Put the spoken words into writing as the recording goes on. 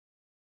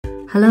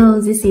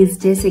Hello, this is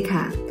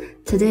Jessica.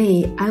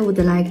 Today, I would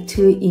like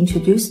to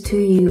introduce to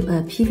you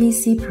a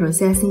PVC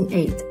processing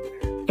aid,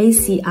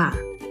 ACR.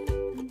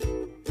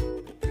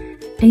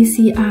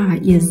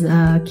 ACR is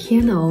a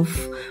kind of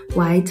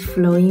white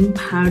flowing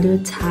powder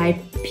type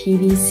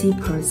PVC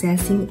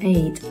processing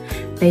aid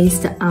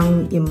based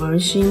on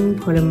immersion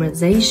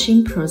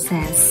polymerization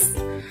process.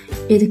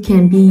 It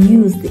can be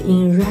used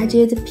in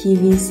rigid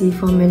PVC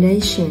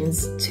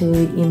formulations to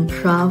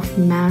improve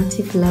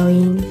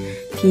multi-flowing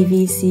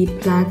PVC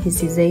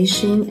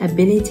plasticization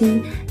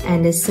ability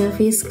and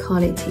surface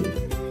quality.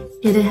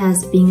 It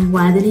has been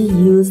widely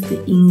used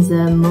in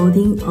the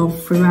molding of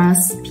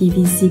ferrous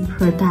PVC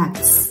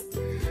products,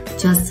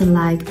 just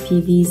like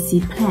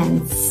PVC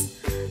plants,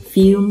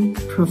 film,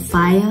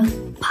 profile,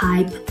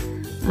 pipe,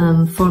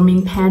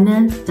 forming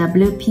panel,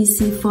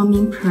 WPC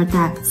forming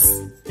products.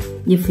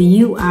 If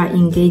you are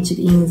engaged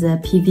in the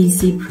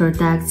PVC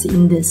products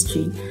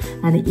industry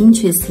and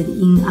interested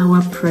in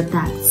our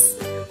products,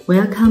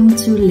 welcome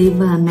to leave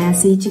a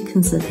message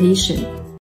consultation.